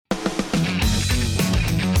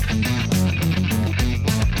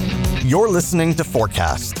You're listening to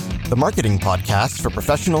Forecast, the marketing podcast for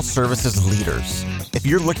professional services leaders. If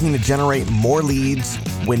you're looking to generate more leads,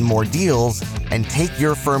 win more deals, and take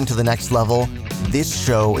your firm to the next level, this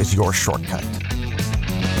show is your shortcut.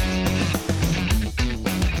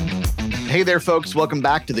 Hey there, folks. Welcome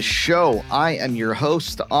back to the show. I am your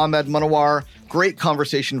host, Ahmed Manawar. Great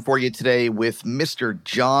conversation for you today with Mr.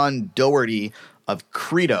 John Doherty of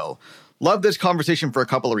Credo. Love this conversation for a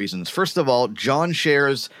couple of reasons. First of all, John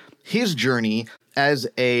shares his journey as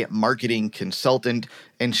a marketing consultant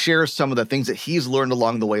and shares some of the things that he's learned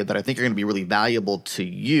along the way that I think are going to be really valuable to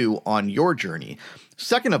you on your journey.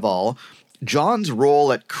 Second of all, John's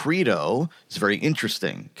role at Credo is very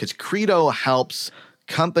interesting because Credo helps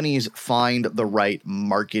companies find the right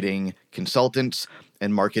marketing consultants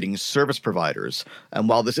and marketing service providers. And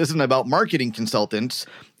while this isn't about marketing consultants,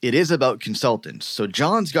 it is about consultants. So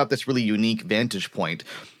John's got this really unique vantage point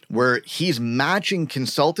where he's matching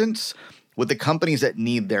consultants with the companies that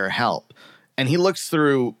need their help. And he looks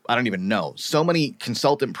through, I don't even know, so many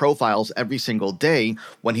consultant profiles every single day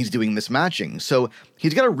when he's doing this matching. So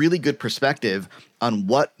he's got a really good perspective on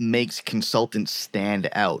what makes consultants stand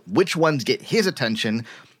out, which ones get his attention,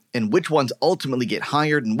 and which ones ultimately get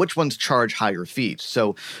hired, and which ones charge higher fees.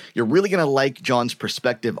 So you're really going to like John's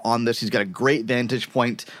perspective on this. He's got a great vantage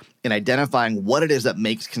point in identifying what it is that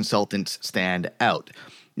makes consultants stand out.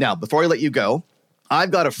 Now, before I let you go, I've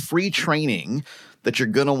got a free training that you're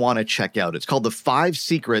going to want to check out. It's called The 5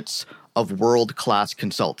 Secrets of World-Class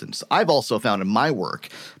Consultants. I've also found in my work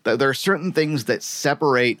that there are certain things that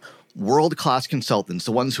separate world-class consultants,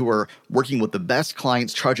 the ones who are working with the best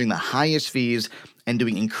clients, charging the highest fees, and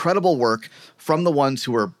doing incredible work, from the ones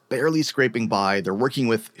who are barely scraping by. They're working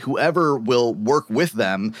with whoever will work with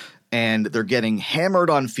them, and they're getting hammered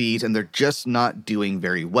on fees, and they're just not doing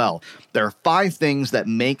very well. There are 5 things that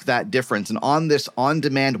make that difference. And on this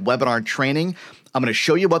on-demand webinar training, I'm going to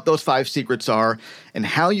show you what those 5 secrets are and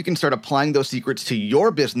how you can start applying those secrets to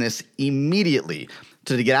your business immediately.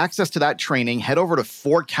 So to get access to that training, head over to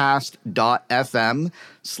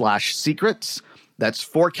forecast.fm/secrets. That's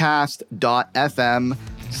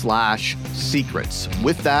forecast.fm/secrets.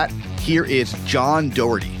 With that, here is John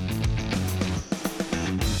Doherty.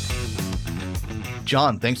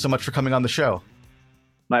 John, thanks so much for coming on the show.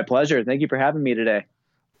 My pleasure. Thank you for having me today.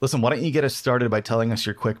 Listen, why don't you get us started by telling us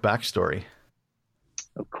your quick backstory?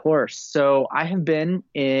 Of course. So I have been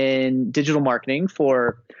in digital marketing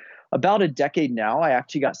for about a decade now. I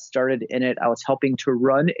actually got started in it. I was helping to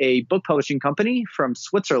run a book publishing company from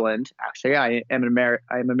Switzerland. Actually, I am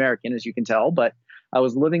American, as you can tell, but I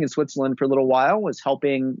was living in Switzerland for a little while, was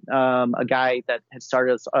helping a guy that had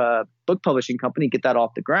started a book publishing company get that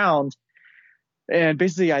off the ground. And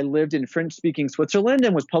basically, I lived in French-speaking Switzerland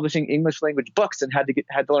and was publishing English-language books and had to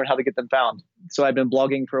learn how to get them found. So I've been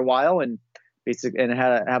blogging for a while and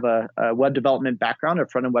have a web development background, a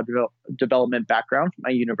front-end web development background from my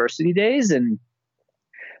university days, and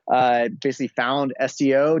basically found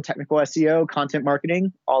SEO, technical SEO, content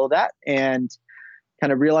marketing, all of that, and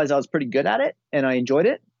kind of realized I was pretty good at it and I enjoyed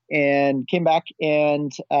it, and came back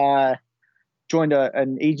and joined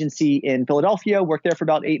an agency in Philadelphia, worked there for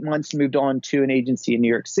about 8 months, moved on to an agency in New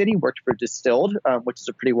York City, worked for Distilled, which is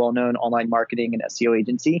a pretty well-known online marketing and SEO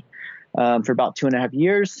agency, for about 2.5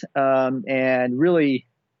 years, and really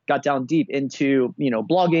got down deep into,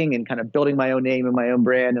 blogging and kind of building my own name and my own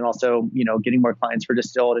brand, and also, getting more clients for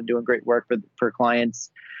Distilled and doing great work for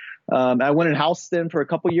clients. I went in-house then for a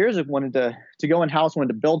couple of years. I wanted to go in-house,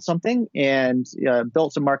 wanted to build something, and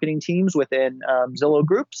built some marketing teams within Zillow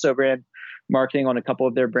Group. So ran marketing on a couple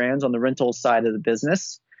of their brands on the rental side of the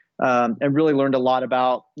business, and really learned a lot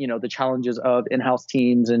about, the challenges of in-house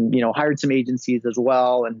teams, and, hired some agencies as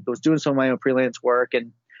well, and was doing some of my own freelance work.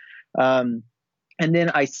 And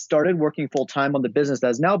then I started working full-time on the business that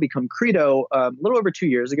has now become Credo a little over 2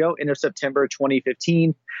 years ago, end of September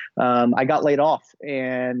 2015. I got laid off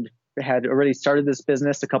and had already started this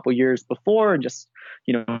business a couple years before, and just,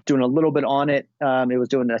 doing a little bit on it. It was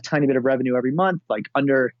doing a tiny bit of revenue every month, like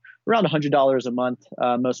around $100 a month,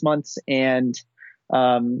 most months, and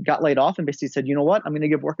got laid off and basically said, you know what, I'm going to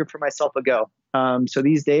give working for myself a go. So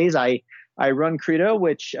these days I run Credo,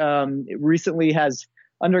 which recently has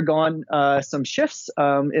undergone some shifts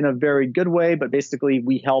in a very good way, but basically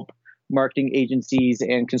we help marketing agencies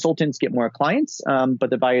and consultants get more clients.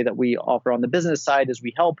 But the value that we offer on the business side is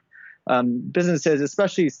we help businesses,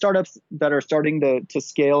 especially startups that are starting to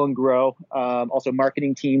scale and grow. Also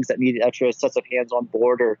marketing teams that need extra sets of hands on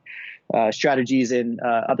board, or strategies in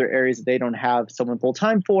other areas that they don't have someone full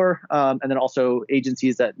time for. And then also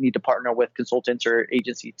agencies that need to partner with consultants or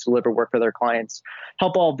agencies to deliver work for their clients.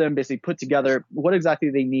 Help all of them basically put together what exactly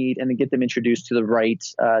they need and then get them introduced to the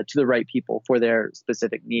right people for their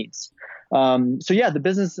specific needs. So yeah, the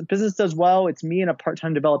business does well. It's me and a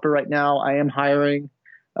part-time developer right now. I am hiring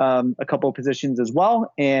a couple of positions as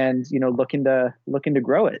well, and looking to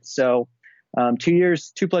grow it. So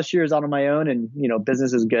 2+ years out on my own, and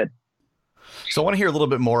business is good. So I want to hear a little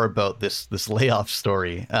bit more about this layoff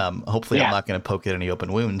story. Hopefully I'm not going to poke at any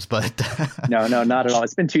open wounds, but no, not at all.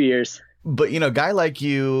 It's been 2 years. But guy like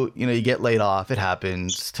you get laid off. It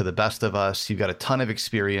happens to the best of us. You've got a ton of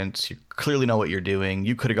experience. You clearly know what you're doing.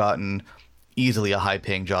 You could have gotten easily a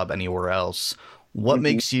high-paying job anywhere else. What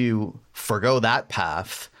makes you forgo that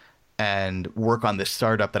path and work on this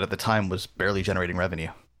startup that at the time was barely generating revenue?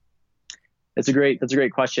 That's a great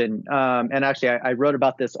question. And actually, I wrote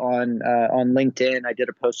about this on LinkedIn. I did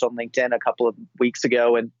a post on LinkedIn a couple of weeks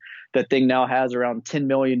ago, and the thing now has around 10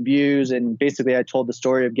 million views. And basically, I told the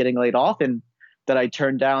story of getting laid off and that I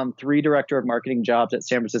turned down 3 director of marketing jobs at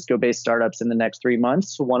San Francisco-based startups in the next 3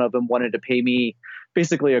 months. One of them wanted to pay me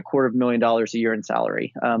basically $250,000 a year in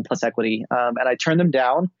salary, plus equity. And I turned them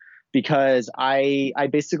down because I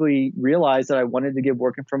basically realized that I wanted to give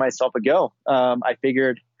working for myself a go. I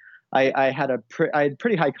figured I had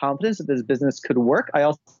pretty high confidence that this business could work. I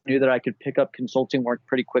also knew that I could pick up consulting work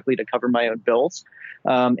pretty quickly to cover my own bills.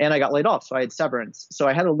 And I got laid off, so I had severance. So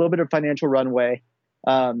I had a little bit of financial runway.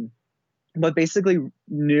 But basically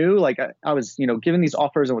knew I was, given these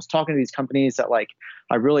offers and was talking to these companies that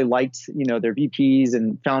I really liked, their VPs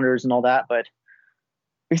and founders and all that. But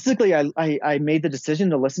basically I made the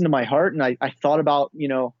decision to listen to my heart. And I thought about,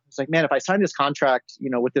 it's like, man, if I signed this contract,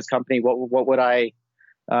 with this company, what would I,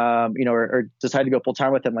 or decide to go full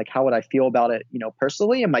time with them? How would I feel about it,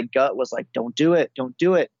 personally? And my gut was like, don't do it.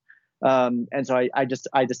 And so I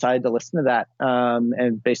decided to listen to that,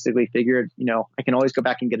 and basically figured, I can always go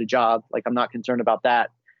back and get a job. I'm not concerned about that.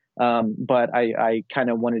 But I kind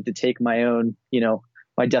of wanted to take my own,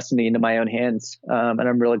 my destiny into my own hands. And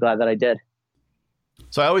I'm really glad that I did.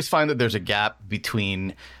 So I always find that there's a gap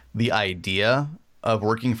between the idea of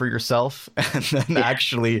working for yourself and then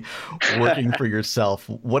actually working for yourself.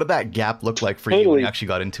 What did that gap look like for you when you actually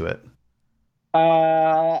got into it?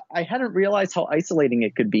 I hadn't realized how isolating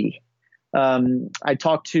it could be. I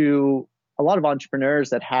talked to a lot of entrepreneurs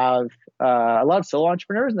that have a lot of solo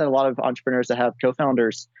entrepreneurs, and then a lot of entrepreneurs that have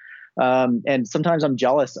co-founders. And sometimes I'm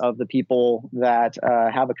jealous of the people that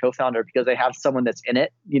have a co-founder because they have someone that's in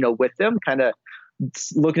it, with them, kind of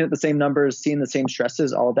looking at the same numbers, seeing the same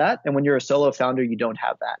stresses, all of that. And when you're a solo founder, you don't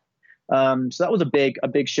have that. So that was a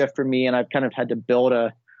big shift for me. And I've kind of had to build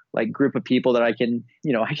a group of people that I can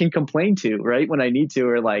complain to, right, when I need to,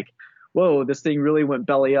 or whoa, this thing really went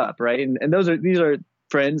belly up, right? And these are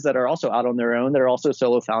friends that are also out on their own, that are also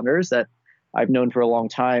solo founders that I've known for a long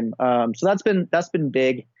time. So that's been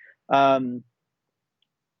big. At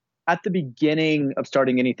the beginning of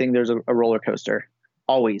starting anything, there's a roller coaster.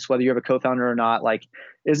 Always, whether you have a co-founder or not,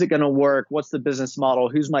 is it going to work? What's the business model?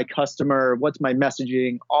 Who's my customer? What's my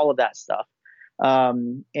messaging? All of that stuff.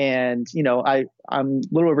 And I'm a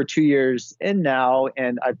little over 2 years in now,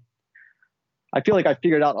 and I feel like I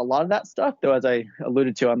figured out a lot of that stuff. Though, as I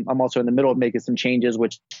alluded to, I'm also in the middle of making some changes,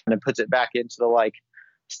 which kind of puts it back into the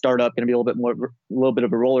startup, going to be a little bit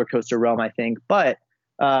of a roller coaster realm, I think. But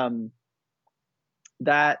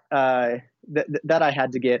that I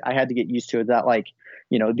had to get used to, that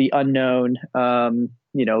the unknown,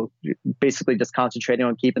 basically just concentrating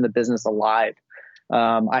on keeping the business alive.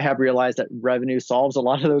 I have realized that revenue solves a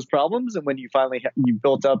lot of those problems. And when you finally you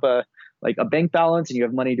built up a bank balance and you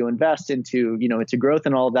have money to invest into growth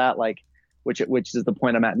and all of that, which is the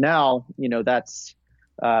point I'm at now, that's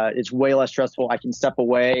it's way less stressful. I can step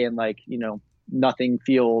away and nothing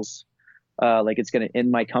feels like it's going to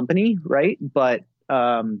end my company. Right. But,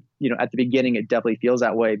 at the beginning, it definitely feels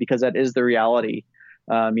that way because that is the reality.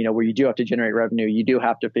 Where you do have to generate revenue, you do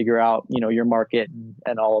have to figure out, your market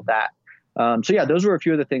and all of that. So yeah, those were a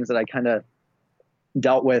few of the things that I kind of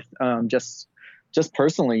dealt with, just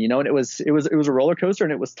personally, and it was a roller coaster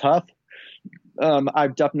and it was tough.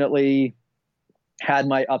 I've definitely had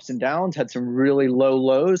my ups and downs, had some really low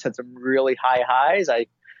lows, had some really high highs. I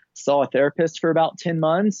saw a therapist for about 10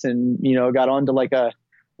 months and, got onto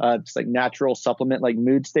just natural supplement,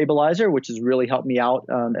 mood stabilizer, which has really helped me out,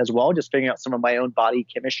 as well. Just figuring out some of my own body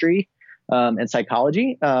chemistry, and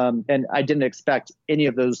psychology. And I didn't expect any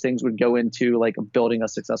of those things would go into like building a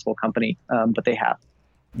successful company, but they have.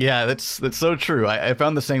 Yeah, that's so true. I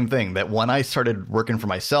found the same thing, that when I started working for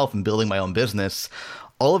myself and building my own business,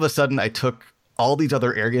 all of a sudden I took all these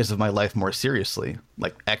other areas of my life more seriously,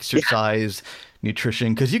 like exercise,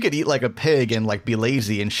 nutrition, because you could eat like a pig and like be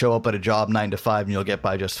lazy and show up at a job 9 to 5 and you'll get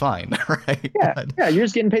by just fine, right? Yeah, you're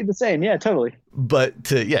just getting paid the same. Yeah, totally.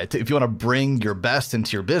 But if you want to bring your best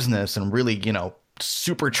into your business and really,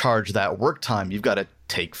 supercharge that work time, you've got to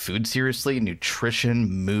take food seriously,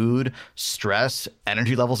 nutrition, mood, stress,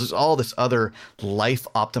 energy levels. There's all this other life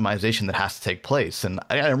optimization that has to take place. And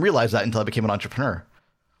I didn't realize that until I became an entrepreneur.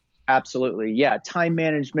 Absolutely. Yeah. Time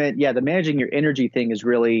management. Yeah. The managing your energy thing is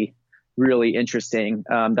really, really interesting,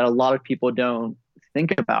 that a lot of people don't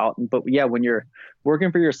think about. But yeah, when you're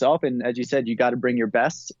working for yourself, and as you said, you got to bring your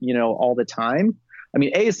best, all the time. I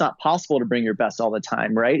mean, it's not possible to bring your best all the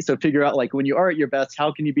time, right? So figure out like when you are at your best,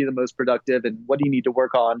 how can you be the most productive and what do you need to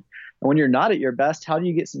work on? And when you're not at your best, how do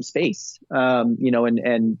you get some space, and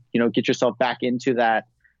get yourself back into that,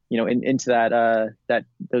 into that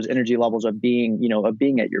those energy levels of being, of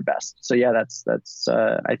being at your best. So yeah, that's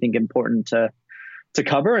I think important to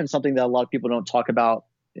cover, and something that a lot of people don't talk about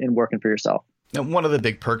in working for yourself. And one of the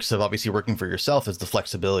big perks of obviously working for yourself is the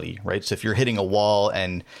flexibility, right? So if you're hitting a wall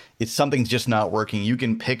and something's just not working, you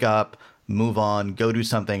can pick up, move on, go do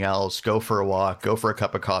something else, go for a walk, go for a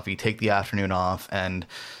cup of coffee, take the afternoon off, and,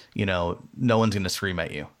 no one's going to scream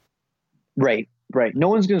at you. Right. No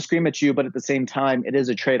one's going to scream at you, but at the same time, it is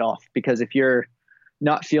a trade-off, because if you're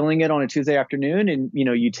not feeling it on a Tuesday afternoon and,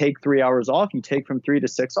 you take 3 hours off, you take from 3 to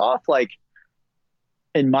 6 off, like,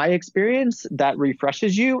 in my experience, that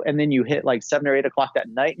refreshes you. And then you hit like 7 or 8 o'clock that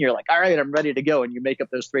night and you're like, all right, I'm ready to go. And you make up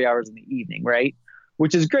those 3 hours in the evening, right?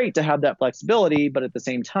 Which is great to have that flexibility. But at the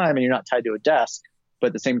same time, and you're not tied to a desk, but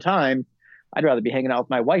at the same time, I'd rather be hanging out with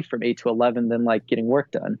my wife from 8 to 11 than like getting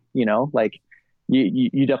work done. Like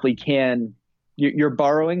you definitely can, you're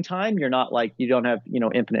borrowing time. You're not like, you don't have,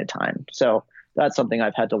 infinite time. So that's something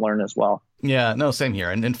I've had to learn as well. Yeah, no, same here.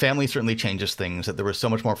 And family certainly changes things, that there was so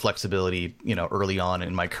much more flexibility, early on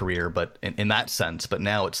in my career, but in that sense, but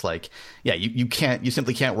now it's like, yeah, you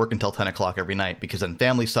simply can't work until 10 o'clock every night, because then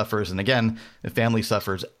family suffers. And again, if family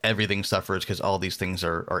suffers, everything suffers, because all these things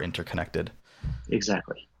are interconnected.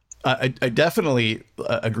 Exactly. I definitely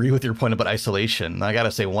agree with your point about isolation. I got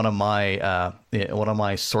to say, one of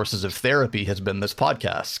my sources of therapy has been this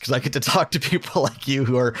podcast, because I get to talk to people like you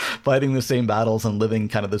who are fighting the same battles and living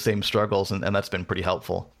kind of the same struggles, and that's been pretty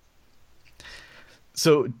helpful.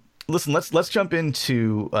 So listen, let's jump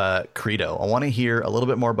into Credo. I want to hear a little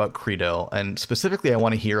bit more about Credo, and specifically, I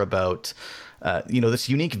want to hear about this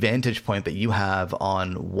unique vantage point that you have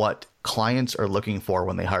on what clients are looking for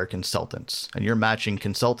when they hire consultants. And you're matching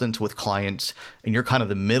consultants with clients, and you're kind of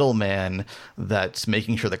the middleman that's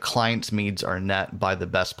making sure the client's needs are met by the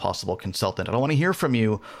best possible consultant. And I want to hear from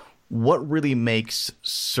you, what really makes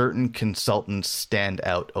certain consultants stand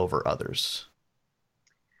out over others?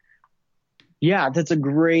 Yeah, that's a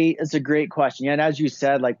great question. And as you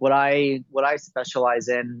said, like what I specialize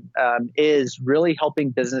in is really helping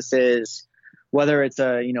businesses, whether it's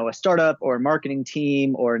a startup or a marketing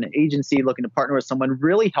team or an agency looking to partner with someone,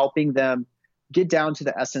 really helping them get down to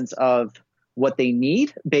the essence of what they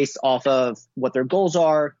need based off of what their goals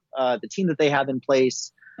are, the team that they have in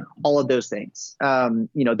place, all of those things. There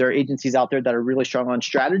are agencies out there that are really strong on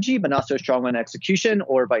strategy, but not so strong on execution,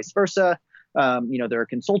 or vice versa. There are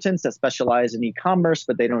consultants that specialize in e-commerce,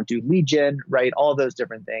 but they don't do lead gen, right? All of those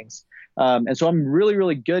different things. And so I'm really,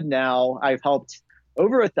 really good now. I've helped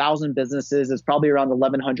over 1,000 businesses. It's probably around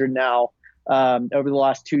 1,100 now, over the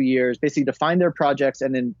last 2 years, basically to find their projects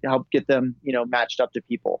and then help get them, matched up to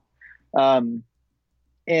people. And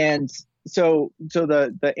so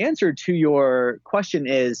the answer to your question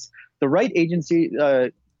is the right agency,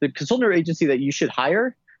 the consultant or agency that you should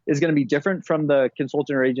hire is going to be different from the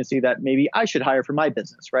consultant or agency that maybe I should hire for my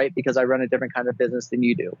business, right? Because I run a different kind of business than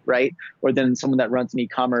you do, right? Or than someone that runs an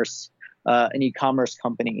e-commerce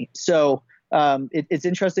company. So it's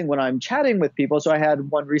interesting when I'm chatting with people. So I had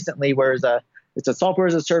one recently where it's a software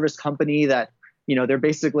as a service company that, they're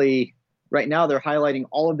basically right now they're highlighting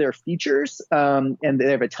all of their features, and they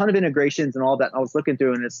have a ton of integrations and all that. And I was looking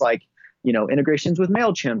through, and it's like, integrations with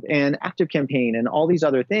MailChimp and ActiveCampaign and all these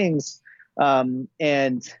other things.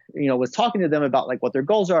 Was talking to them about like what their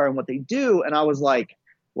goals are and what they do. And I was like,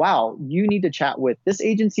 wow, you need to chat with this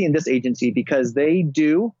agency and this agency, because they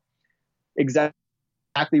do exactly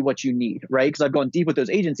what you need, right? Because I've gone deep with those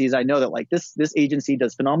agencies. I know that like this agency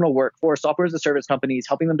does phenomenal work for software as a service companies,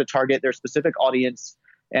 helping them to target their specific audience,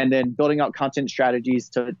 and then building out content strategies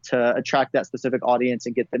to attract that specific audience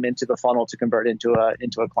and get them into the funnel to convert into a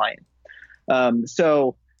client. Yeah,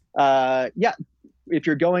 if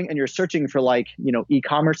you're going and you're searching for like,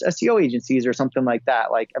 e-commerce SEO agencies or something like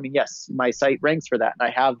that, like, I mean, yes, my site ranks for that and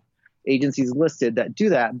I have agencies listed that do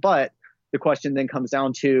that. But the question then comes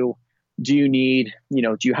down to, do you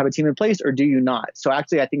have a team in place or do you not? So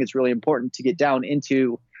actually, I think it's really important to get down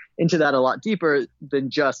into that a lot deeper than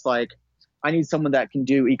just like, I need someone that can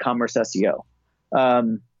do e-commerce SEO.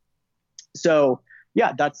 So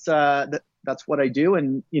yeah, that's what I do.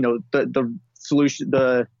 And, the solution,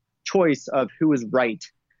 the choice of who is right,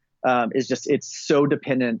 is just, it's so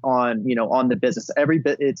dependent on, on the business.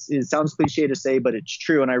 It sounds cliche to say, but it's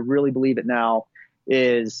true. And I really believe it now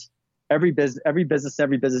is every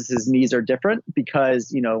business's needs are different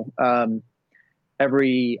because,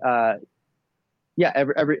 every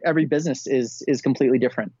business is completely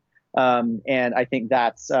different. And I think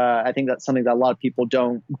that's something that a lot of people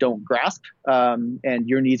don't grasp. And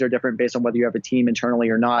your needs are different based on whether you have a team internally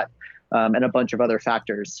or not, and a bunch of other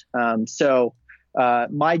factors. So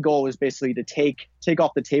my goal is basically to take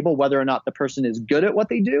off the table whether or not the person is good at what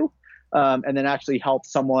they do, and then actually help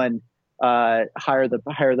someone hire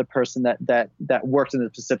the person that works in the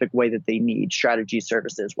specific way that they need, strategy,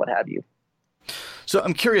 services, what have you. So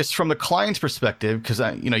I'm curious from the client's perspective, because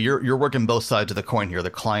you're working both sides of the coin here,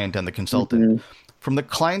 the client and the consultant. Mm-hmm. From the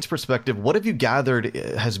client's perspective, what have you gathered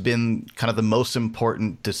has been kind of the most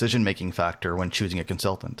important decision-making factor when choosing a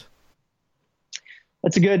consultant?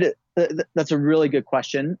 That's a really good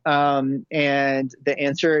question. And the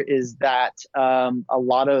answer is that a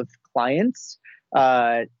lot of clients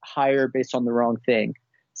hire based on the wrong thing.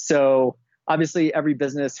 So obviously every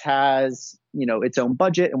business has, its own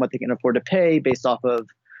budget and what they can afford to pay based off of,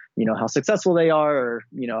 how successful they are or,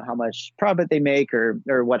 how much profit they make or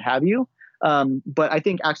what have you. But I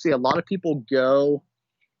think actually a lot of people go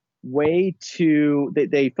they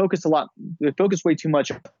focus way too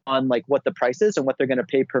much on like what the price is and what they're going to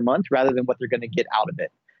pay per month rather than what they're going to get out of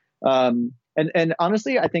it. And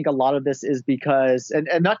honestly, I think a lot of this is because, and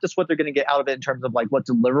not just what they're going to get out of it in terms of like what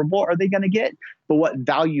deliverable are they going to get, but what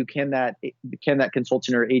value can that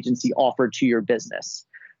consultant or agency offer to your business.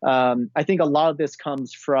 I think a lot of this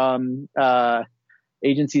comes from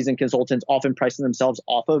agencies and consultants often pricing themselves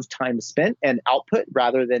off of time spent and output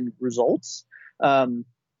rather than results.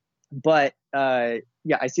 But I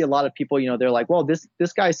see a lot of people, they're like, well, this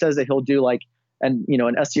guy says that he'll do like, an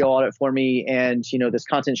SEO audit for me and, this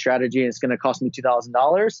content strategy, and it's going to cost me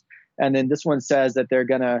 $2,000. And then this one says that they're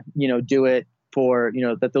going to, do it for,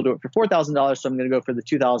 that they'll do it for $4,000. So I'm going to go for the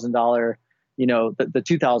 $2,000, the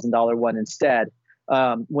 $2,000 one instead.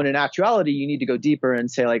 When in actuality, you need to go deeper and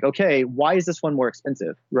say like, okay, why is this one more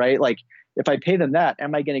expensive? Right? Like if I pay them that,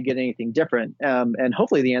 am I going to get anything different? And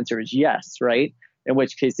hopefully the answer is yes. Right. In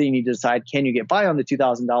which case then you need to decide, can you get by on the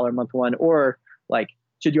 $2,000 a month one, or like,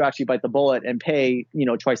 should you actually bite the bullet and pay,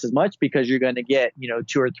 twice as much because you're going to get,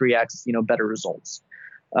 2 or 3x, better results.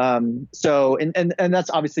 So that's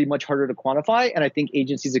obviously much harder to quantify. And I think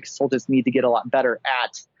agencies and consultants need to get a lot better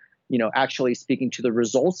at, actually speaking to the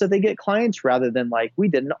results that they get clients rather than like, we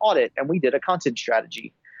did an audit and we did a content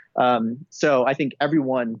strategy. So I think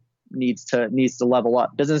everyone needs to level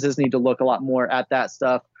up. Businesses need to look a lot more at that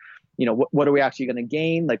stuff. What are we actually going to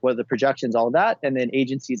gain? Like, what are the projections, all of that? And then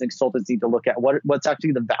agencies and consultants need to look at what's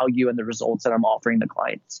actually the value and the results that I'm offering the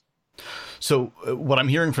clients. So what I'm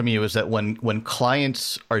hearing from you is that when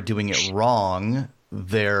clients are doing it wrong,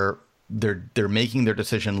 they're making their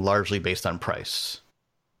decision largely based on price.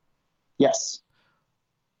 Yes.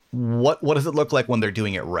 What does it look like when they're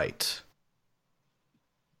doing it right?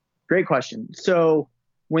 Great question. So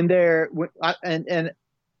and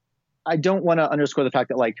I don't want to underscore the fact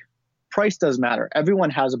that like, price does matter. Everyone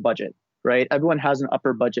has a budget, right? Everyone has an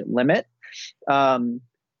upper budget limit.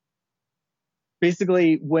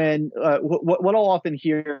 Basically, when what I'll often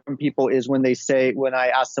hear from people is when I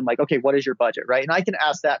ask them like, okay, what is your budget, right? And I can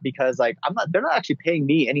ask that because like they're not actually paying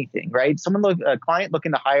me anything, right? A client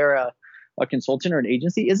looking to hire a consultant or an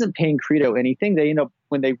agency isn't paying Credo anything. They,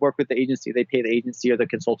 when they work with the agency, they pay the agency or the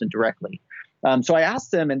consultant directly. So I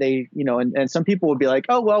asked them, and they, and some people would be like,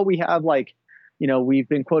 oh well, we have like, we've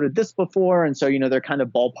been quoted this before. And so, they're kind of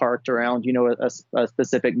ballparked around, a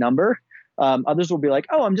specific number. Others will be like,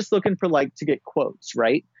 oh, I'm just looking for like to get quotes,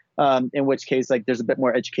 right? In which case, like there's a bit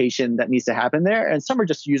more education that needs to happen there. And some are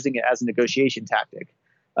just using it as a negotiation tactic.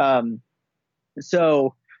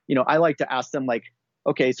 So, I like to ask them like,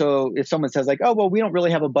 okay, so if someone says like, oh, well, we don't really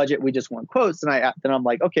have a budget, we just want quotes. Then I'm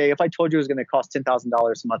like, okay, if I told you it was going to cost $10,000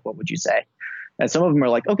 a month, what would you say? And some of them are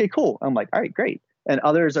like, okay, cool. I'm like, all right, great. And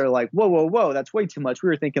others are like, whoa, whoa, whoa, that's way too much. We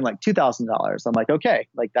were thinking like $2,000. I'm like, okay,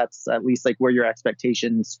 like that's at least like where your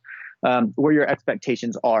expectations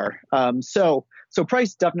are. So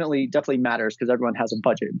price definitely matters because everyone has a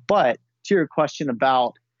budget. But to your question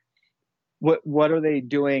about what are they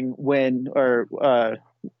doing when, or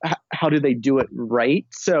how do they do it right?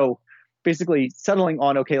 So basically settling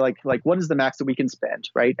on, okay, like what is the max that we can spend,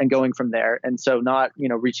 right? And going from there. And so not,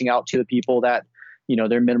 reaching out to the people that,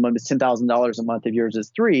 their minimum is $10,000 a month, if yours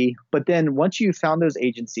is $3,000. But then once you found those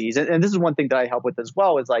agencies, and this is one thing that I help with as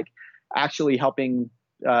well, is like actually helping,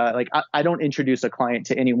 I don't introduce a client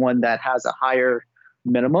to anyone that has a higher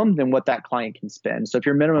minimum than what that client can spend. So if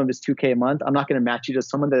your minimum is $2,000 a month, I'm not going to match you to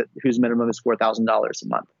someone whose minimum is $4,000 a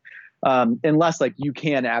month. Unless like you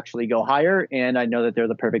can actually go higher and I know that they're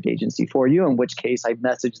the perfect agency for you, in which case I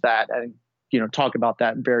message that and, talk about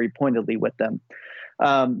that very pointedly with them.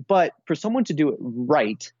 But for someone to do it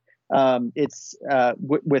right, it's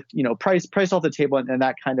with price off the table and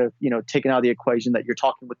that kind of, taken out of the equation, that you're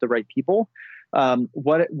talking with the right people.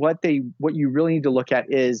 What you really need to look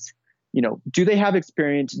at is, do they have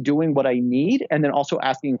experience doing what I need? And then also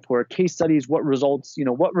asking for case studies, what results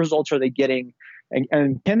are they getting?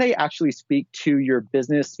 And can they actually speak to your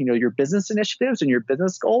business, your business initiatives and your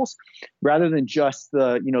business goals, rather than just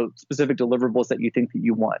the, specific deliverables that you think that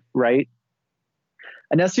you want, right?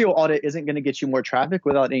 An SEO audit isn't going to get you more traffic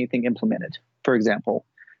without anything implemented, for example.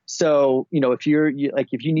 So, if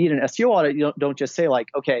if you need an SEO audit, you don't just say like,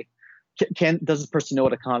 okay, does this person know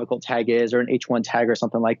what a canonical tag is or an H1 tag or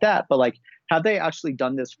something like that? But like, have they actually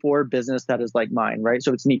done this for a business that is like mine, right?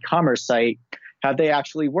 So it's an e-commerce site. Have they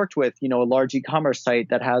actually worked with, a large e-commerce site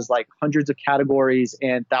that has like hundreds of categories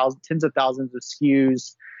and tens of thousands of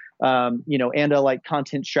SKUs, and a like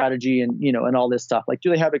content strategy and, and all this stuff? Like, do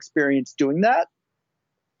they have experience doing that?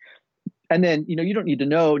 And then, you don't need to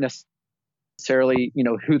know necessarily,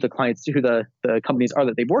 who the companies are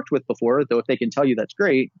that they've worked with before, though if they can tell you, that's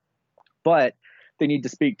great. But they need to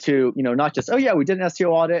speak to, not just, oh yeah, we did an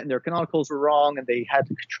SEO audit and their canonicals were wrong and they had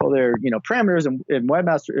to control their, parameters in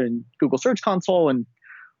Webmaster and Google Search Console and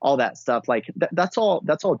all that stuff. Like that's all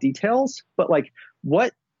details. But like,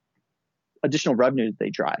 what additional revenue did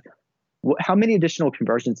they drive? How many additional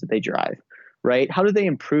conversions did they drive? Right? How do they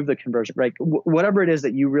improve the conversion? Right? Whatever it is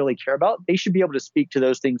that you really care about, they should be able to speak to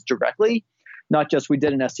those things directly, not just we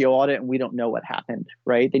did an SEO audit and we don't know what happened.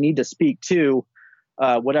 Right? They need to speak to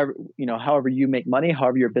whatever, however you make money,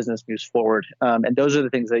 however your business moves forward. And those are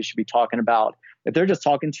the things they should be talking about. If they're just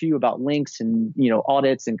talking to you about links and,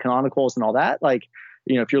 audits and canonicals and all that, like,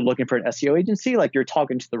 if you're looking for an SEO agency, like you're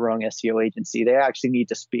talking to the wrong SEO agency. They actually need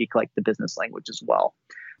to speak like the business language as well.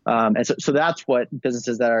 And so that's what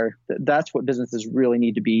businesses really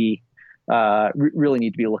need to be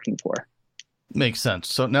looking for. Makes sense.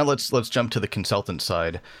 So now let's jump to the consultant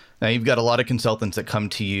side. Now you've got a lot of consultants that come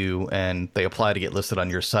to you and they apply to get listed on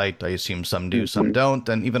your site. I assume some do, some don't.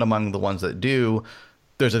 And even among the ones that do,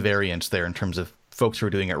 there's a variance there in terms of folks who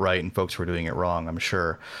are doing it right and folks who are doing it wrong, I'm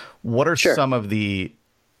sure. What are some of the,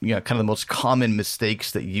 kind of the most common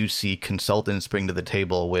mistakes that you see consultants bring to the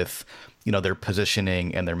table with, their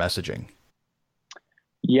positioning and their messaging?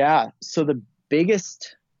 Yeah. So the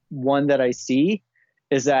biggest one that I see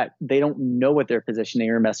is that they don't know what their positioning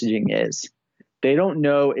or messaging is. They don't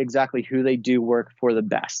know exactly who they do work for the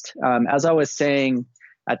best. As I was saying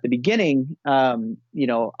at the beginning, I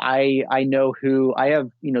know who I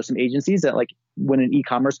have, some agencies that like when an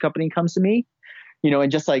e-commerce company comes to me,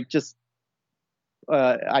 and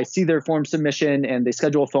I see their form submission and they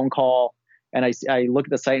schedule a phone call and I look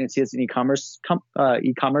at the site and see it's an e-commerce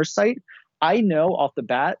site. I know off the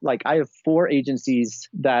bat, like I have 4 agencies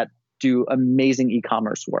that do amazing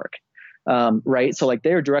e-commerce work. Right. So like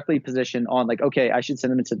they are directly positioned on like, okay, I should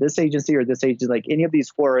send them into this agency or this agency, like any of these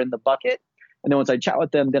 4 are in the bucket. And then once I chat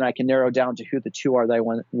with them, then I can narrow down to who the 2 are that I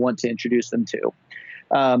want to introduce them to.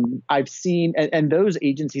 I've seen, and those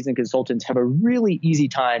agencies and consultants have a really easy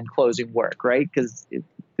time closing work, right? Because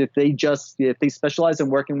if they specialize in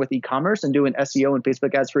working with e-commerce and doing SEO and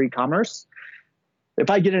Facebook ads for e-commerce, if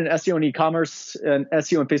I get an SEO and e-commerce, an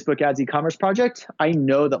SEO and Facebook ads e-commerce project, I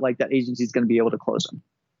know that like that agency is going to be able to close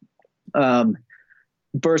them.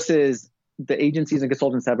 Versus the agencies and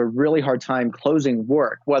consultants have a really hard time closing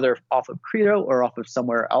work, whether off of Credo or off of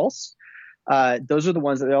somewhere else. Those are the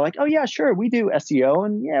ones that they're like, oh yeah, sure, we do SEO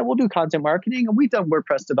and yeah, we'll do content marketing and we've done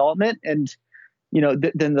WordPress development. And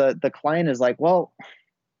then the client is like, well,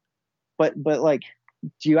 but like,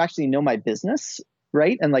 do you actually know my business?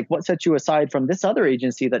 Right. And like, what sets you aside from this other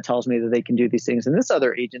agency that tells me that they can do these things and this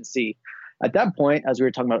other agency? At that point, as we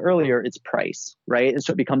were talking about earlier, it's price, right? And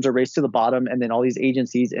so it becomes a race to the bottom. And then all these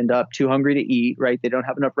agencies end up too hungry to eat, right? They don't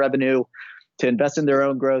have enough revenue to invest in their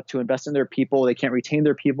own growth, to invest in their people. They can't retain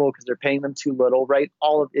their people because they're paying them too little, right?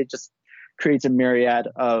 All of it just creates a myriad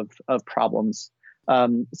of problems.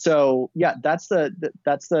 So yeah, that's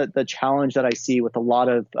the challenge that I see with a lot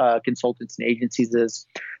of consultants and agencies is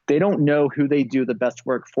they don't know who they do the best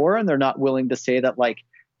work for, and they're not willing to say that like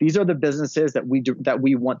these are the businesses that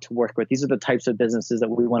we want to work with. These are the types of businesses that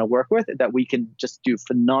we want to work with, that we can just do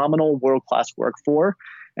phenomenal world-class work for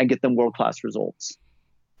and get them world-class results.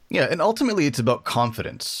 Yeah, and ultimately it's about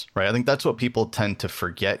confidence, right? I think that's what people tend to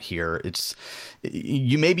forget here.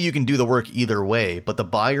 Maybe you can do the work either way, but the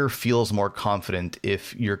buyer feels more confident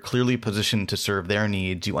if you're clearly positioned to serve their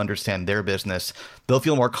needs, you understand their business. They'll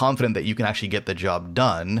feel more confident that you can actually get the job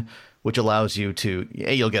done, which allows you to,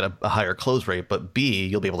 A, you'll get a higher close rate, but B,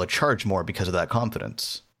 you'll be able to charge more because of that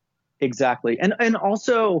confidence. Exactly. And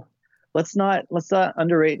also, let's not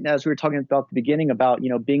underrate, as we were talking about at the beginning about,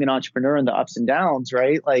 being an entrepreneur and the ups and downs,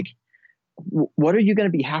 right? Like, what are you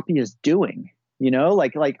going to be happiest doing?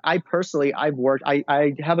 Like I personally,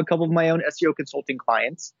 I have a couple of my own SEO consulting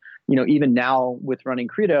clients, even now with running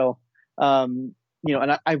Credo, and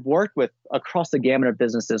I've worked with across the gamut of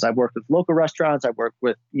businesses. I've worked with local restaurants. I've worked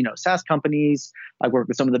with, SaaS companies. I've worked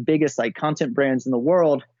with some of the biggest like content brands in the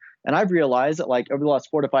world. And I've realized that like over the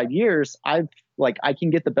last 4 to 5 years, I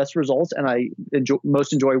can get the best results, and I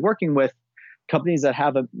most enjoy working with companies that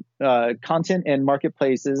have content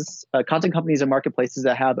companies and marketplaces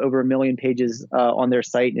that have over 1 million pages on their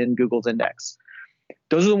site in Google's index.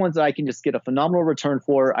 Those are the ones that I can just get a phenomenal return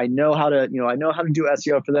for. I know how to do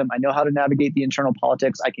SEO for them. I know how to navigate the internal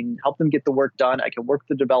politics. I can help them get the work done. I can work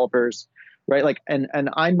with the developers, right? Like, and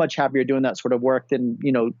I'm much happier doing that sort of work than,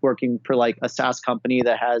 working for like a SaaS company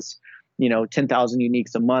that has, 10,000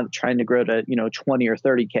 uniques a month trying to grow to, 20 or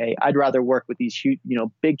 30K. I'd rather work with these huge,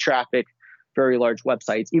 big traffic, very large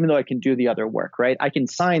websites, even though I can do the other work, right? I can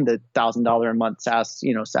sign the $1,000 a month SaaS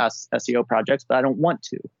SEO projects, but I don't want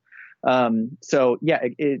to. So yeah,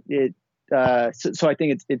 so I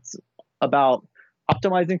think it's about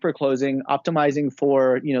optimizing for closing, optimizing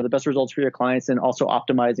for, the best results for your clients, and also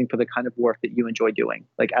optimizing for the kind of work that you enjoy doing,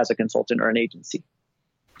 like as a consultant or an agency.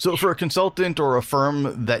 So for a consultant or a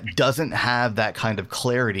firm that doesn't have that kind of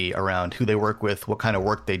clarity around who they work with, what kind of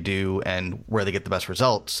work they do, and where they get the best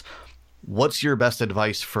results, what's your best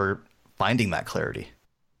advice for finding that clarity?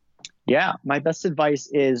 Yeah, my best advice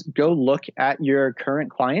is go look at your current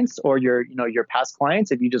clients or your past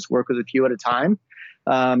clients if you just work with a few at a time,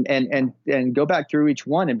 and go back through each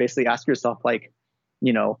one and basically ask yourself, like,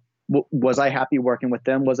 was I happy working with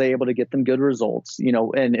them? Was I able to get them good results?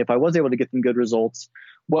 And if I was able to get them good results,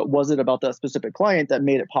 what was it about that specific client that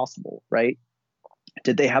made it possible, right?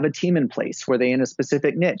 Did they have a team in place? Were they in a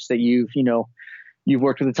specific niche that you've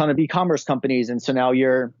worked with a ton of e-commerce companies, and so now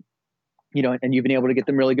you're and you've been able to get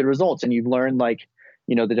them really good results, and you've learned like,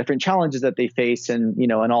 the different challenges that they face, and,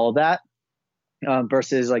 and all of that,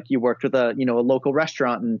 versus like you worked with a local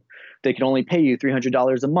restaurant and they could only pay you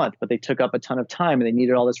 $300 a month, but they took up a ton of time and they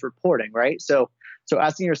needed all this reporting, right? So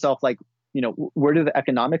asking yourself, like, where do the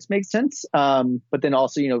economics make sense? But then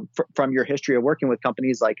also, from your history of working with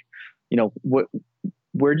companies, like,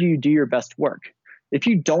 where do you do your best work? If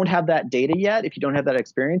you don't have that data yet, if you don't have that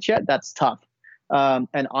experience yet, that's tough.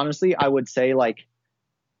 And honestly, I would say, like,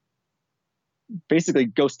 basically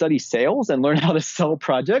go study sales and learn how to sell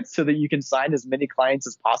projects so that you can sign as many clients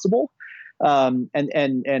as possible. And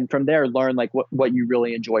from there, learn like what you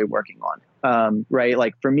really enjoy working on. Right.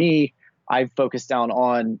 Like for me, I've focused down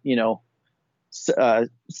on, 7,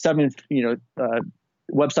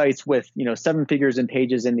 websites with, 7 figures in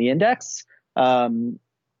pages in the index.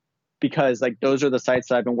 Because like those are the sites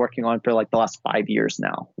that I've been working on for like the last 5 years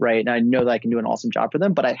now, right? And I know that I can do an awesome job for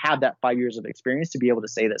them, but I have that 5 years of experience to be able to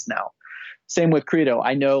say this now. Same with Credo.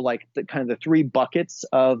 I know like the kind of the 3 buckets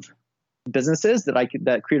of businesses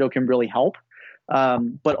that Credo can really help,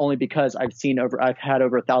 but only because I've had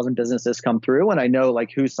over 1,000 businesses come through, and I know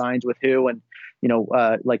like who signs with who, and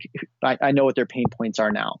I know what their pain points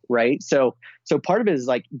are now, right? So part of it is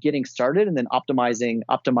like getting started and then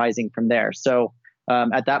optimizing from there. So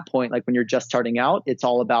at that point, like when you're just starting out, it's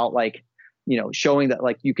all about like, showing that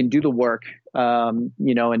like you can do the work, and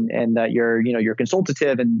that you're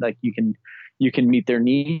consultative, and like you can meet their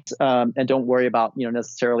needs, and don't worry about,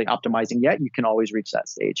 necessarily optimizing yet. You can always reach that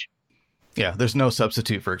stage. Yeah. There's no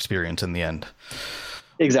substitute for experience in the end.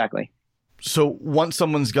 Exactly. So once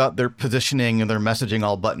someone's got their positioning and their messaging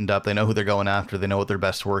all buttoned up, they know who they're going after, they know what their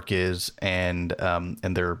best work is, and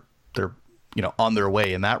they're on their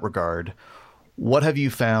way in that regard. What have you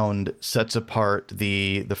found sets apart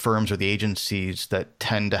the firms or the agencies that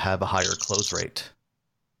tend to have a higher close rate?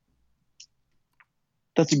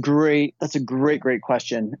 That's a great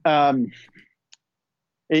question.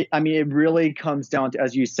 It really comes down to,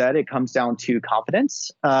 as you said, it comes down to confidence,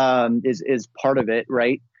 is part of it,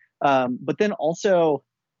 right? But then also,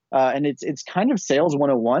 and it's kind of sales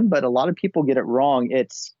 101, but a lot of people get it wrong.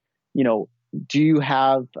 It's, do you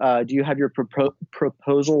have your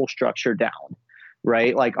proposal structure down,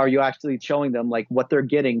 right? Like, are you actually showing them like what they're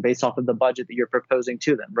getting based off of the budget that you're proposing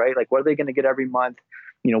to them, right? Like, what are they going to get every month?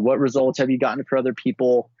 What results have you gotten for other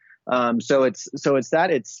people? So it's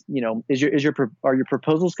that it's, are your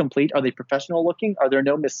proposals complete? Are they professional looking? Are there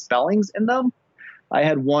no misspellings in them? I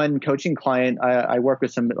had one coaching client. I work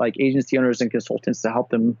with some like agency owners and consultants to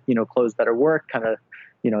help them, close better work, kind of,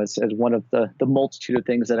 as one of the multitude of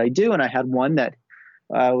things that I do. And I had one that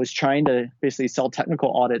was trying to basically sell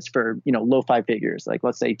technical audits for, low five figures, like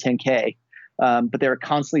let's say 10K. But they were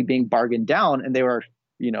constantly being bargained down, and they were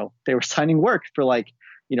signing work for like,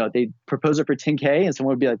 they propose it for 10K, and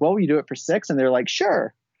someone would be like, well, will you do it for 6? And they're like,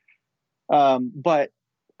 sure. But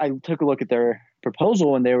I took a look at their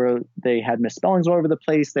proposal, and they had misspellings all over the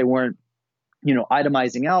place. They weren't,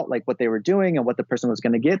 itemizing out like what they were doing and what the person was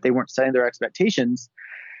going to get. They weren't setting their expectations.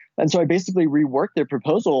 And so I basically reworked their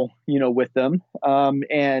proposal, with them.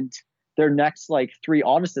 And their next like 3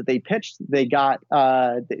 audits that they pitched, they got,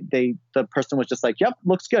 the person was just like, yep,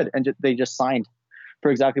 looks good. And they just signed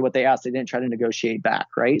for exactly what they asked. They didn't try to negotiate back.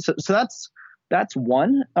 Right. So that's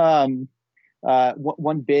one,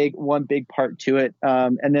 one big part to it.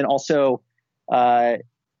 And then also,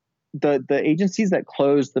 the agencies that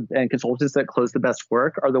close and consultants that close the best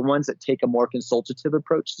work are the ones that take a more consultative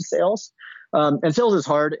approach to sales. And sales is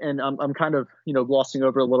hard, and I'm kind of, glossing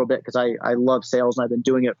over a little bit because I love sales, and I've been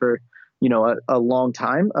doing it for, a long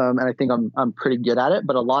time. And I think I'm pretty good at it.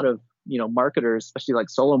 But a lot of, marketers, especially like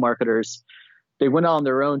solo marketers, they went on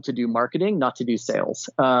their own to do marketing, not to do sales.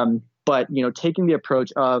 But, taking the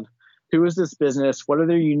approach of, who is this business? What are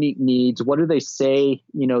their unique needs? What do they say?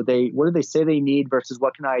 What do they say they need versus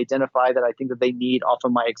what can I identify that I think that they need off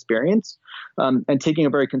of my experience? And taking a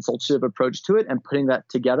very consultative approach to it and putting that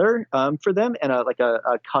together for them and a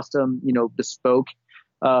custom, bespoke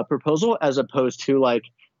proposal, as opposed to like,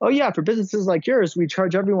 oh yeah, for businesses like yours, we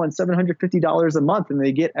charge everyone $750 a month and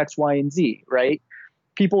they get X, Y, and Z, right?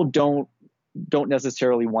 People don't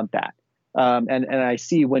necessarily want that. And I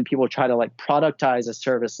see when people try to like productize a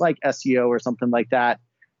service like SEO or something like that,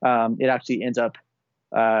 it actually ends up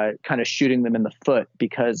kind of shooting them in the foot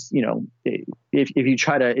because, if you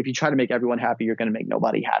try to make everyone happy, you're going to make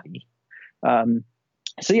nobody happy.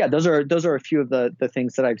 So yeah, those are a few of the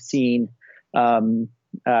things that I've seen help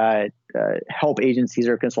agencies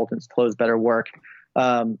or consultants close better work.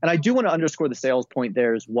 And I do want to underscore the sales point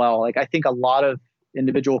there as well. Like, I think a lot of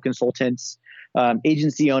individual consultants,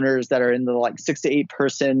 agency owners that are in the like 6 to 8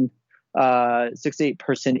 person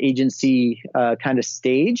agency kind of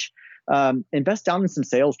stage, invest down in some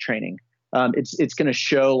sales training. It's going to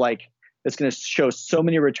show so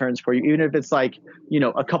many returns for you, even if it's like,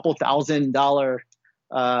 a couple $1,000,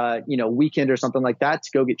 weekend or something like that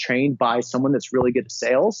to go get trained by someone that's really good at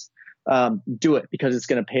sales. Do it, because it's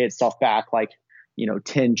going to pay itself back like,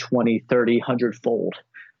 10, 20, 30, 100 fold.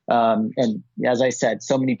 And as I said,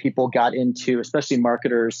 so many people got into, especially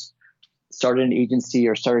marketers, started an agency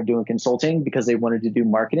or started doing consulting because they wanted to do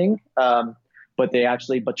marketing. But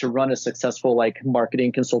to run a successful like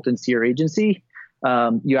marketing consultancy or agency,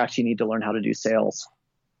 you actually need to learn how to do sales.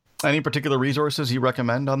 Any particular resources you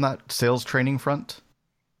recommend on that sales training front?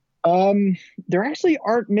 There actually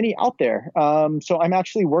aren't many out there. So I'm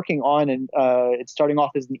actually working on, and it's starting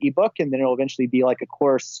off as an ebook, and then it'll eventually be like a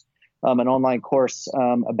course, an online course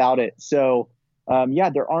about it. So there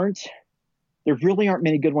really aren't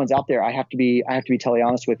many good ones out there. I have to be totally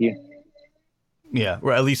honest with you. Yeah,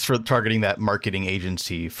 or at least for targeting that marketing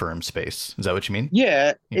agency firm space. Is that what you mean?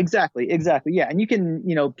 Yeah. Exactly. Yeah, and you can,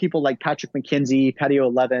 people like Patrick McKenzie, Patio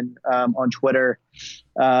 11 on Twitter.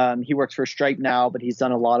 He works for Stripe now, but he's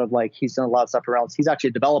done a lot of stuff around. He's actually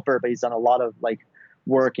a developer, but he's done a lot of like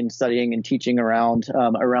work and studying and teaching around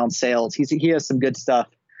sales. He has some good stuff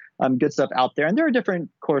out there. And there are different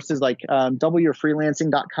courses like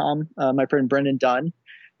doubleyourfreelancing.com. My friend Brendan Dunn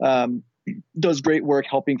does great work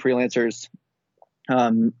helping freelancers.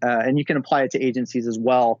 And you can apply it to agencies as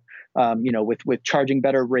well, with charging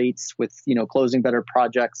better rates, with, closing better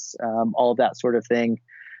projects, all of that sort of thing.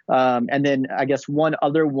 And then I guess one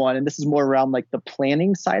other one, and this is more around like the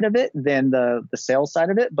planning side of it than the sales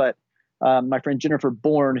side of it. But my friend Jennifer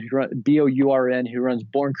Bourne, Bourn, who runs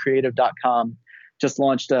borncreative.com, just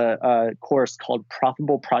launched a course called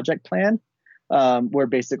Profitable Project Plan, where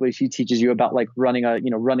basically she teaches you about like running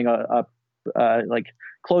a like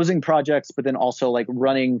closing projects, but then also like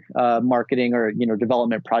running marketing or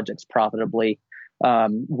development projects profitably,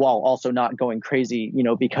 while also not going crazy,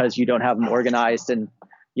 because you don't have them organized and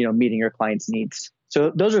meeting your clients' needs.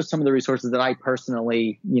 So those are some of the resources that I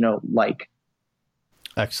personally like.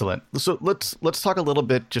 Excellent. So let's talk a little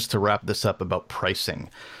bit, just to wrap this up, about pricing.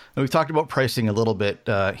 And we've talked about pricing a little bit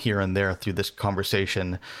here and there through this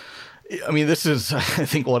conversation. I mean, this is, I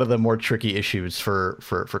think, one of the more tricky issues for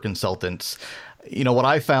consultants. What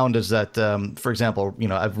I found is that, for example,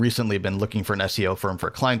 I've recently been looking for an SEO firm for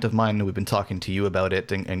a client of mine, and we've been talking to you about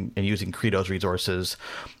it and using Credo's resources.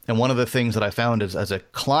 And one of the things that I found is, as a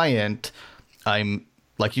client,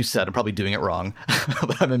 like you said, I'm probably doing it wrong,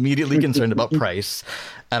 but I'm immediately concerned about price.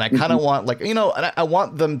 And I kind of want and I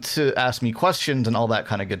want them to ask me questions and all that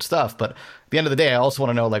kind of good stuff. But at the end of the day, I also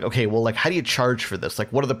want to know, like, okay, well, like, how do you charge for this?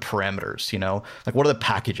 Like, what are the parameters, like, what are the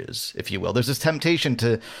packages, if you will? There's this temptation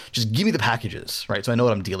to just give me the packages, right? So I know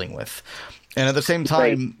what I'm dealing with. And at the same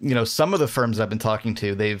time, some of the firms I've been talking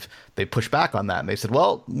to, they've pushed back on that. And they said,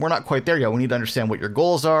 well, we're not quite there yet. We need to understand what your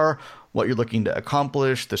goals are, what you're looking to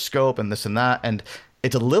accomplish, the scope, and this and that. And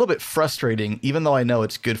it's a little bit frustrating, even though I know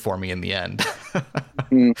it's good for me in the end.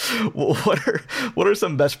 What are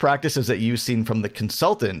some best practices that you've seen from the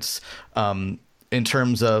consultants in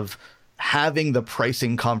terms of having the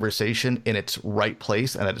pricing conversation in its right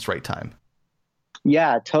place and at its right time?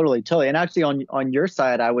 Yeah, totally. And actually, on your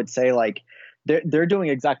side, I would say, like, they're doing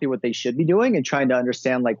exactly what they should be doing and trying to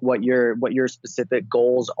understand, like, what your specific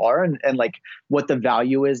goals are and like what the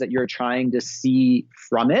value is that you're trying to see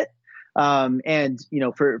from it. And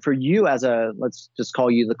for you as let's just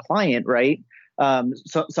call you the client, right?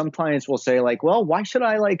 So some clients will say, like, well, why should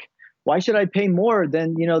I pay more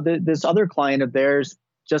than, this other client of theirs,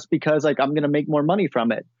 just because, like, I'm going to make more money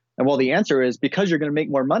from it? And well, the answer is because you're going to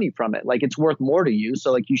make more money from it. Like, it's worth more to you.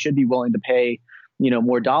 So, like, you should be willing to pay,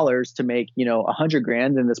 more dollars to make,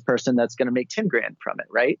 $100,000 than this person that's going to make $10,000 from it.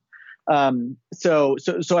 Right. So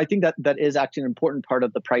I think that is actually an important part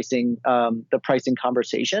of the pricing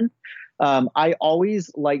conversation. I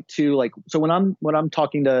always like to, so when I'm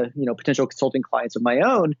talking to, potential consulting clients of my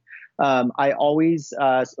own, I always,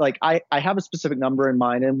 I have a specific number in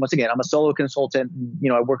mind. And once again, I'm a solo consultant,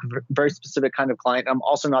 I work with a very specific kind of client. I'm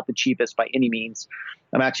also not the cheapest by any means.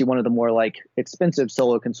 I'm actually one of the more, like, expensive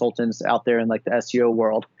solo consultants out there in, like, the SEO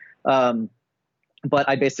world. But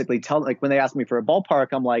I basically tell, like, when they ask me for a ballpark,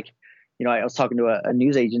 I'm like, I was talking to a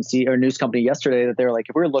news agency or news company yesterday that they're like,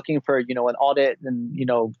 if we're looking for, an audit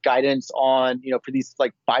and, guidance on, for these,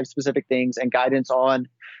 like, 5 specific things and guidance on,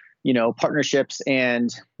 partnerships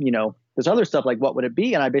and, this other stuff, like, what would it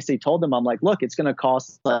be? And I basically told them, I'm like, look, it's going to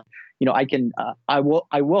cost, I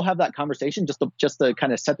will have that conversation just to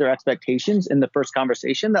kind of set their expectations in the first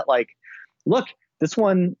conversation that, like, look, this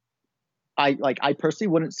one, I personally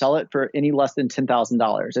wouldn't sell it for any less than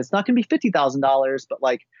 $10,000. It's not going to be $50,000, but,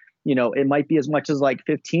 like, it might be as much as, like,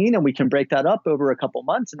 15, and we can break that up over a couple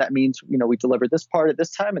months. And that means, we deliver this part at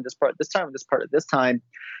this time and this part at this time and this part at this time.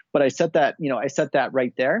 But I set that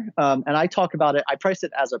right there. And I talk about it. I price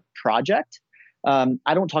it as a project.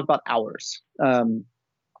 I don't talk about hours.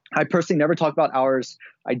 I personally never talk about hours.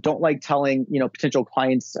 I don't like telling, potential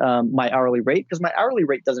clients, my hourly rate, because my hourly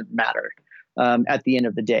rate doesn't matter, at the end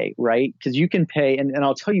of the day. Right. Because you can pay, and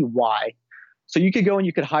I'll tell you why. So you could go and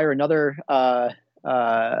you could hire another,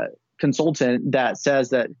 consultant that says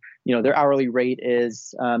that, their hourly rate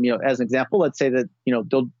is, as an example, let's say that,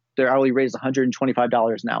 their hourly rate is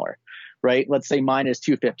 $125 an hour, right? Let's say mine is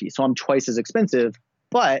 $250. So I'm twice as expensive,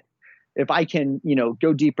 but if I can,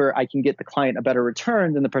 go deeper, I can get the client a better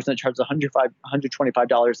return than the person that charges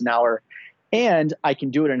 $125 an hour. And I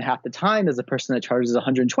can do it in half the time as the person that charges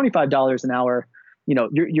 $125 an hour.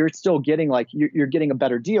 You're still getting, like, you're getting a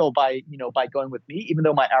better deal by going with me, even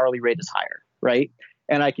though my hourly rate is higher. Right.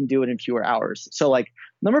 And I can do it in fewer hours. So, like,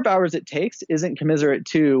 number of hours it takes isn't commensurate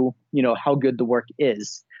to, how good the work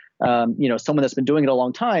is. Someone that's been doing it a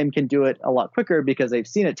long time can do it a lot quicker because they've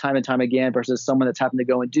seen it time and time again, versus someone that's having to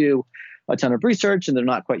go and do a ton of research and they're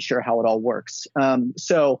not quite sure how it all works.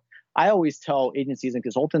 So I always tell agencies and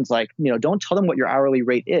consultants, like, don't tell them what your hourly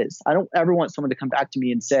rate is. I don't ever want someone to come back to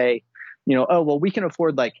me and say, oh, well, we can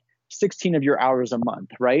afford, like, 16 of your hours a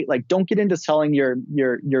month, right? Like, don't get into selling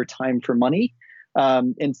your time for money.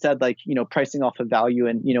 Instead, like, pricing off of value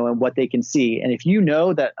and, and what they can see. And if you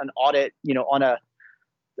know that an audit, on a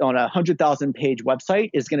 100,000 page website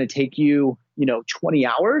is going to take you, 20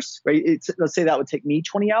 hours, right? Let's say that would take me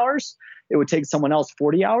 20 hours. It would take someone else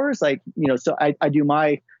 40 hours. Like, so I do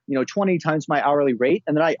my, 20 times my hourly rate.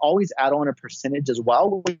 And then I always add on a percentage as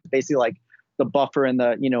well, which is basically like the buffer and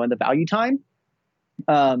the, and the value time.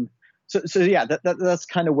 So yeah, that's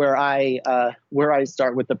kind of where I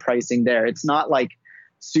start with the pricing there. It's not like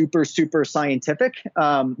super scientific,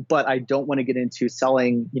 but I don't want to get into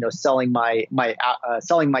selling my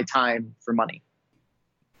time for money.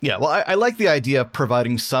 Yeah, well, I like the idea of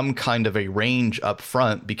providing some kind of a range up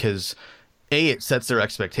front because A, it sets their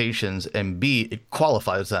expectations, and B, it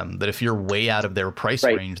qualifies them that if you're way out of their price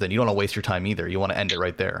range, then you don't want to waste your time either. You want to end it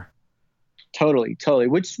right there. Totally.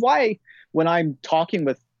 Which is why when I'm talking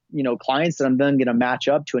with, clients that I'm then going to match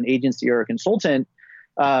up to an agency or a consultant,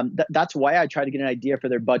 that's why I try to get an idea for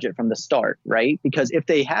their budget from the start, right? Because if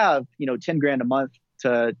they have, 10 grand a month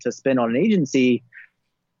to spend on an agency,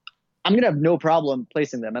 I'm going to have no problem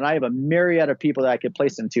placing them. And I have a myriad of people that I could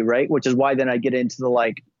place them to, right? Which is why then I get into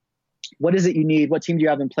the what is it you need? What team do you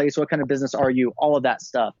have in place? What kind of business are you? All of that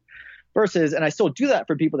stuff. Versus, and I still do that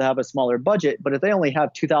for people that have a smaller budget, but if they only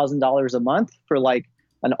have $2,000 a month for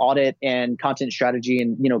an audit and content strategy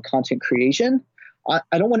and, content creation,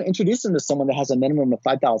 I don't want to introduce them to someone that has a minimum of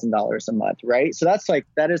 $5,000 a month, right? So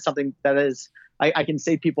that is something that is, I can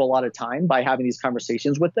save people a lot of time by having these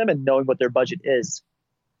conversations with them and knowing what their budget is.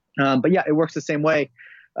 But yeah, it works the same way.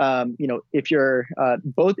 If you're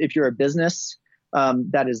if you're a business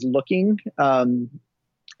that is looking to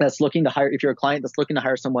hire, if you're a client that's looking to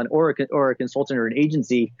hire someone or a consultant or an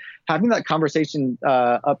agency, having that conversation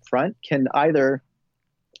up front can either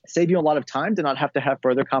save you a lot of time to not have to have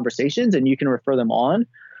further conversations and you can refer them on,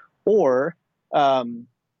 or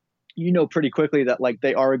pretty quickly that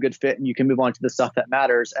they are a good fit and you can move on to the stuff that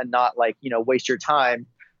matters and not waste your time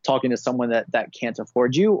talking to someone that can't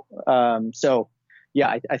afford you. So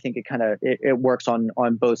yeah, I think it works on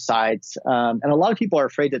both sides. And a lot of people are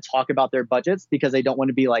afraid to talk about their budgets because they don't want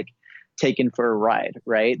to be taken for a ride,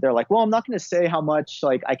 right? They're like, well, I'm not going to say how much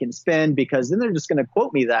I can spend because then they're just going to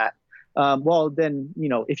quote me that. Well, then,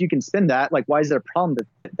 if you can spend that, why is there a problem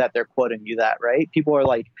that they're quoting you that, right? People are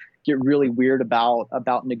get really weird about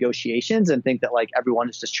negotiations and think that everyone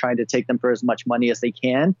is just trying to take them for as much money as they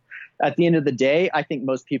can. At the end of the day, I think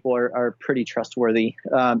most people are pretty trustworthy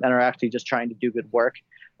and are actually just trying to do good work.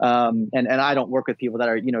 And I don't work with people that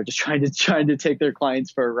are, just trying to take their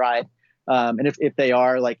clients for a ride. And if they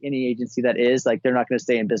are any agency that is they're not going to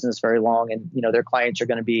stay in business very long, and their clients are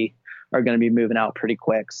going to be moving out pretty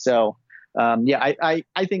quick. So yeah, I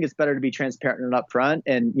think it's better to be transparent and upfront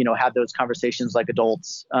and have those conversations like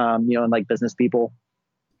adults, and like business people.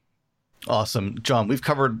 Awesome. John, we've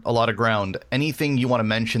covered a lot of ground. Anything you want to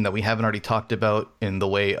mention that we haven't already talked about in the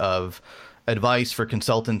way of advice for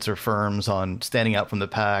consultants or firms on standing out from the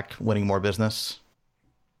pack, winning more business?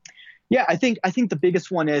 Yeah, I think the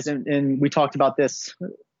biggest one is, and we talked about this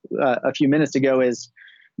a few minutes ago, is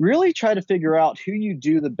really try to figure out who you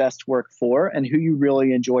do the best work for and who you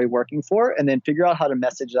really enjoy working for, and then figure out how to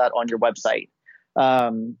message that on your website.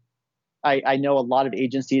 I know a lot of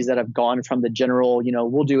agencies that have gone from the general,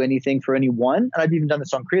 we'll do anything for anyone. And I've even done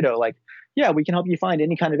this on Credo. Yeah, we can help you find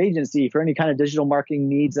any kind of agency for any kind of digital marketing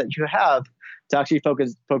needs that you have, to actually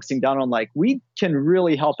focusing down on we can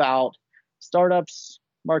really help out startups,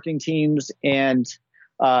 marketing teams, and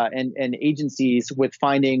agencies with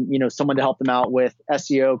finding, someone to help them out with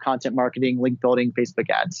SEO, content marketing, link building,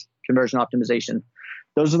 Facebook ads, conversion optimization.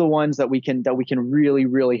 Those are the ones that we can really,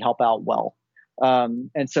 really help out well.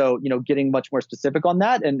 And so, getting much more specific on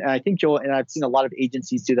that. And I think and I've seen a lot of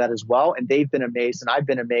agencies do that as well. And they've been amazed. And I've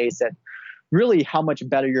been amazed at really how much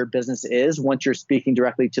better your business is once you're speaking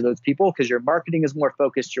directly to those people, because your marketing is more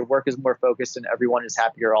focused, your work is more focused, and everyone is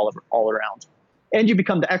happier all around. And you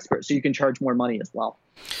become the expert, so you can charge more money as well.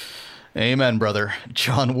 Amen, brother.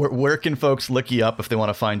 John, where can folks look you up if they want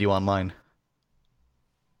to find you online?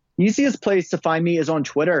 Easiest place to find me is on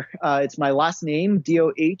Twitter. It's my last name,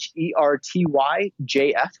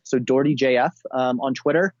 DOHERTYJF, so Doherty JF on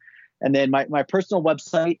Twitter. And then my personal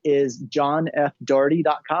website is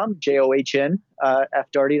johnfdoherty.com, JOHN,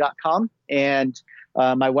 fdoherty.com. And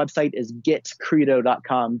my website is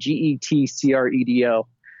getcredo.com,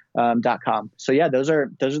 GETCREDO.com. So yeah, those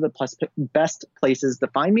are the best places to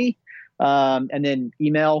find me. And then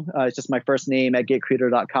email, it's just my first name at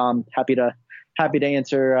getcredo.com. Happy to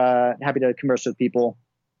answer, happy to converse with people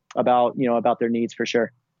about their needs for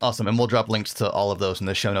sure. Awesome. And we'll drop links to all of those in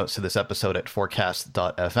the show notes to this episode at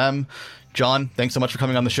forecast.fm. John, thanks so much for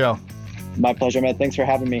coming on the show. My pleasure, man. Thanks for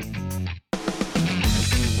having me.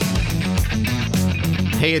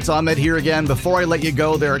 Hey, it's Ahmed here again. Before I let you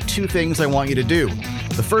go, there are two things I want you to do.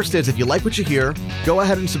 The first is, if you like what you hear, go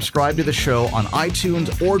ahead and subscribe to the show on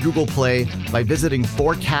iTunes or Google Play by visiting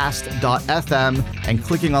forecast.fm and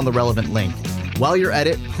clicking on the relevant link. While you're at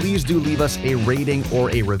it, please do leave us a rating or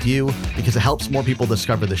a review because it helps more people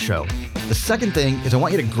discover the show. The second thing is I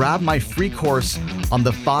want you to grab my free course on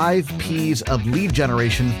the 5 Ps of lead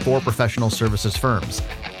generation for professional services firms.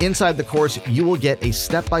 Inside the course, you will get a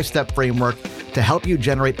step-by-step framework to help you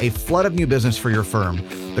generate a flood of new business for your firm.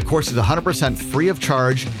 The course is 100% free of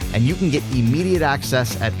charge, and you can get immediate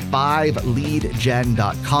access at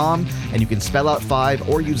 5leadgen.com, and you can spell out 5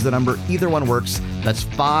 or use the number. Either one works. That's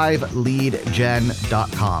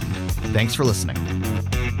 5leadgen.com. Thanks for listening.